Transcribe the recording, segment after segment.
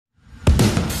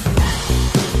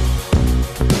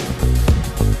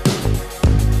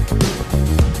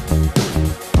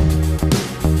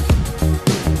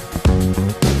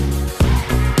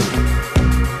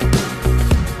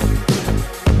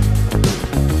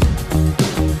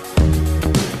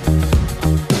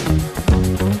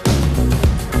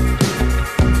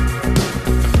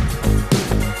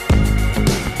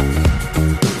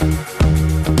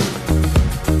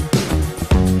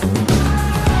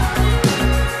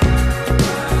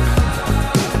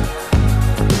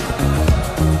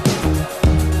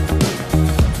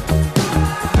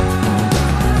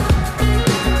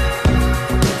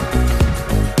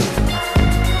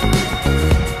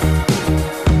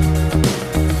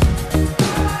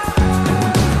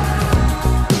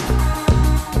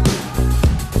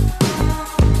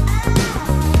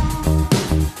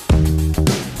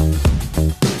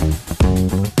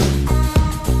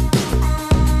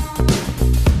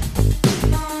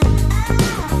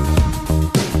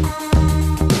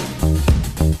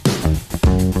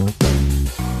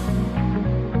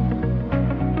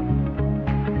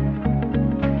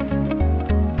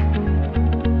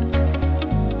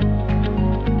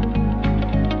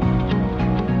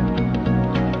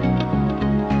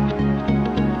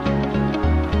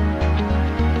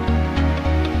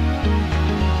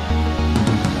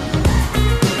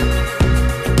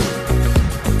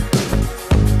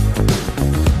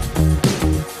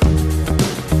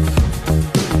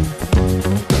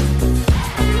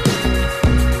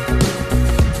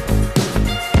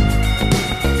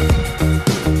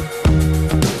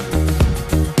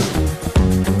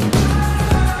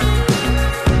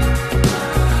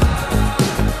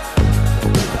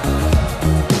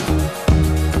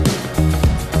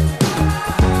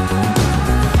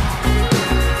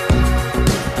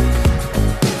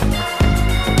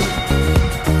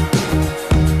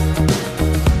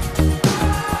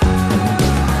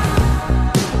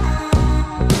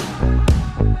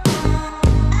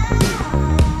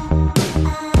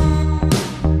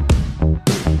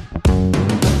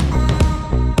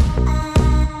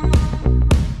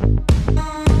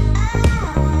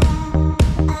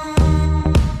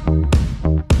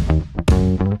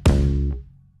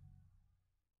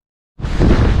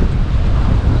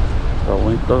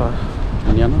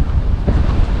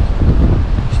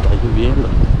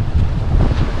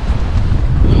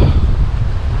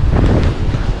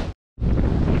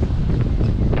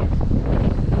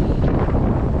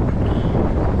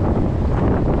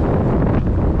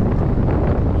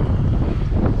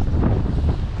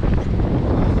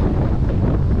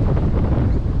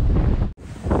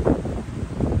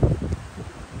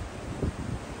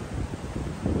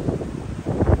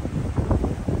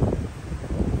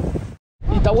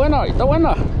buena, está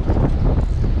buena.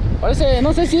 Parece,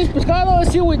 no sé si es pescado o es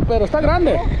seaweed, pero está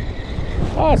grande.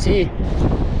 Ah, sí.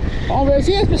 Vamos a ver,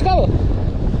 sí es pescado,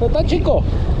 pero está chico.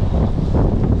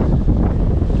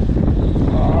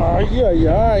 Ay, ay,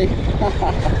 ay.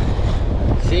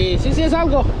 Sí, sí, sí es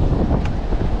algo.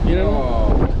 Miren,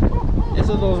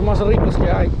 esos son los más ricos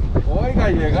que hay. Oiga,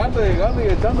 llegando y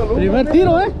echando luz. Primer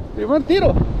tiro, primer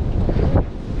tiro.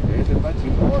 Ese está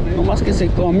chingón, No más que se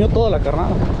comió toda la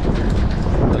carnada.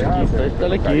 Está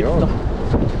lequito.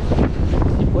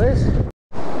 Y pues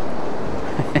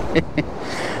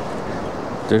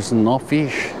there's no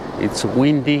fish. It's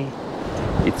windy,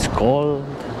 it's cold,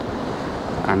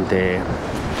 and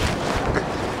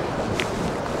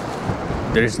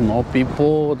there's no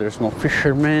people, there's no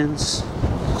fishermen.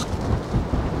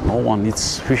 No one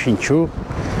is fishing too.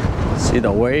 See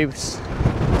the waves.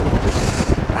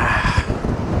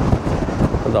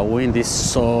 The wind is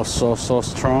so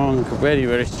strong,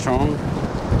 very strong.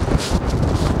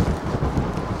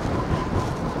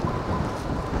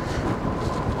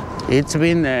 It's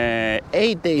been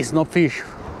 8 days no fish.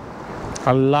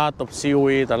 A lot of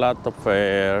seaweed, a lot of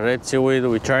red seaweed.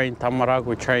 We tried tamarack,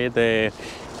 we tried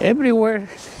everywhere,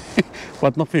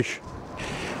 but no fish.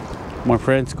 My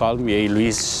friends called me, "Hey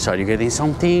Luis, are you getting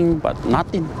something?" But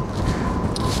nothing.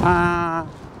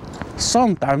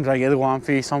 Sometimes I get one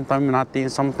fish, sometimes nothing.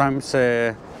 Sometimes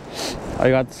I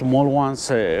got small ones,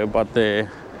 but the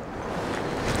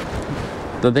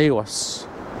day was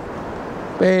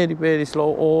very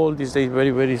slow. All these days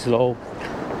very slow.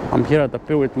 I'm here at the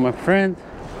pier with my friend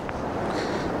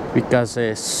because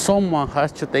someone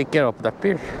has to take care of the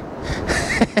pier.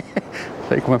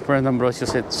 Like my friend Ambrosio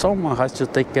said, someone has to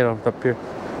take care of the pier.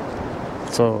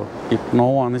 So if no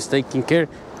one is taking care,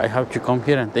 I have to come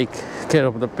here and take care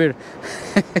of the pier.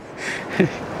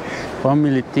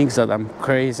 Family thinks that I'm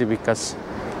crazy because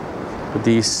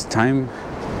this time,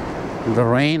 the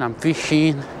rain, I'm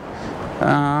fishing,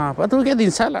 but we're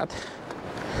getting salad.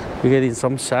 We're getting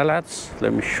some salads.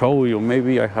 Let me show you.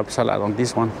 Maybe I have salad on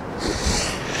this one.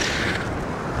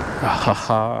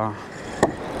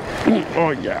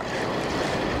 Oh yeah.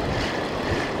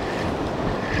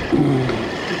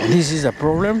 This is a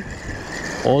problem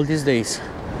all these days.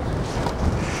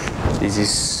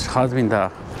 This has been the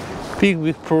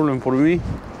big problem for me.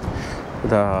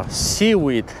 The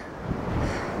seaweed.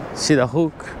 See the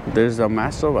hook? There's a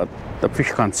master, but the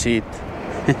fish can't see it.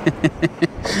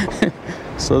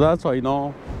 So that's why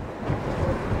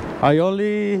I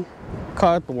only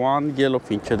caught one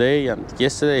yellowfin today, and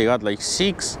yesterday I got like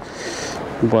 6,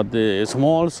 but the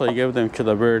small, so I gave them to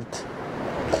the bird.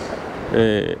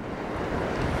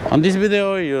 On this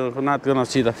video you're not gonna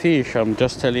see the fish. I'm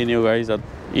just telling you guys that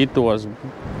it was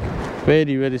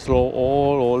very slow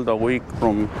all the week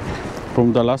from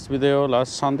the last video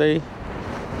last Sunday.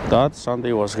 That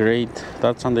Sunday was great.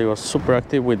 That Sunday was super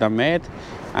active with the Med,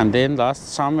 and then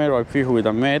last summer I fished with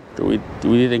the Med. We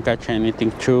didn't catch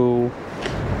anything too.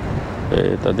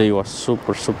 The day was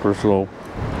super slow.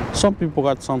 Some people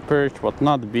got some perch, but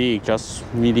not big, just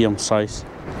medium size.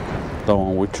 The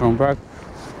one we thrown back.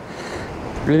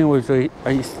 Anyways,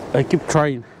 I keep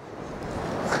trying.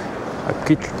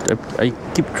 I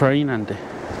keep trying and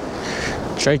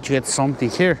try to get something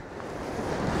here.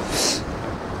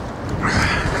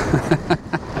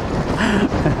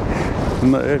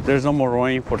 There's no more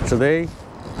rain for today,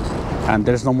 and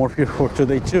there's no more fish for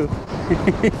today too.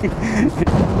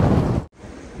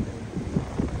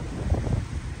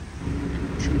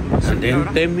 And then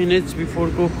 10 minutes before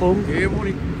go home,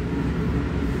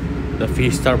 the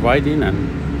fish start biting, and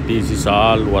this is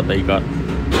all what I got.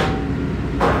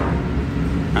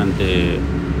 And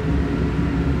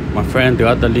my friend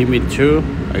got the limit too.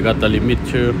 I got the limit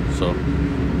too. So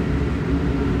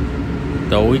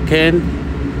the weekend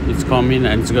is coming,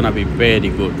 and it's gonna be very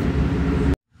good.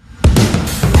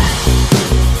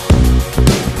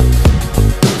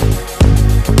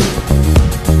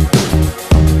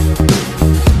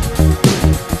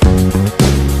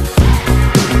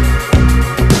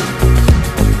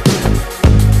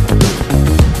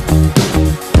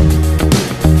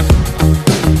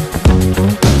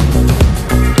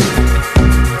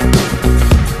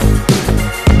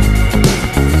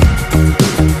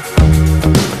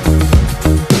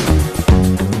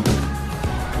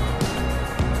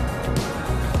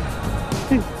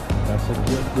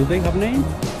 Do they have name?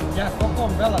 Yeah, Coco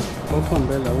and Bella. Coco and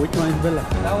Bella. Which one is Bella?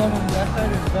 That one on that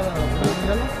side is Bella. The blue and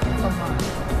yellow. Come on.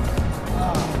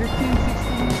 15,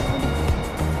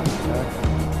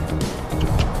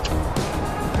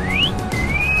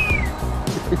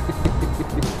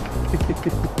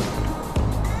 16.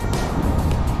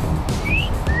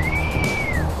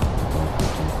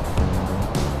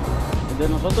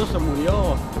 gato se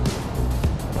murió.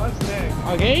 What's next?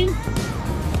 Again.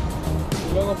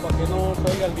 Y luego para que no se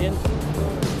oiga el viento.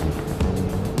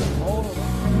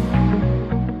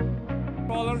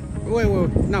 Crawler. Wait,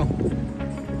 no.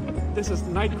 This is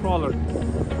Nightcrawler.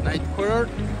 Nightcrawler.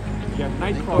 Yeah,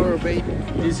 Nightcrawler Nightcrawler. bait.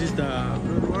 This is the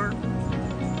good one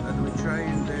that we try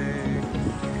in the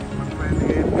my friend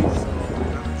gave me, so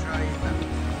we're gonna try it and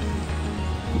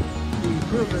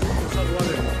improve it in salt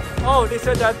water. Oh, they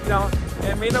said that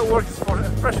it may not work for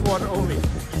fresh water only.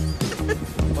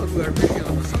 But we are fishing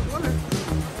on the salt water.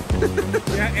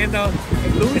 Yeah, and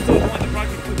Luis was the one that brought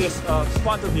me to this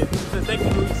spot of it. So thank you,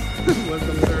 Luis.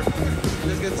 Welcome, sir.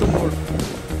 Let's get some more.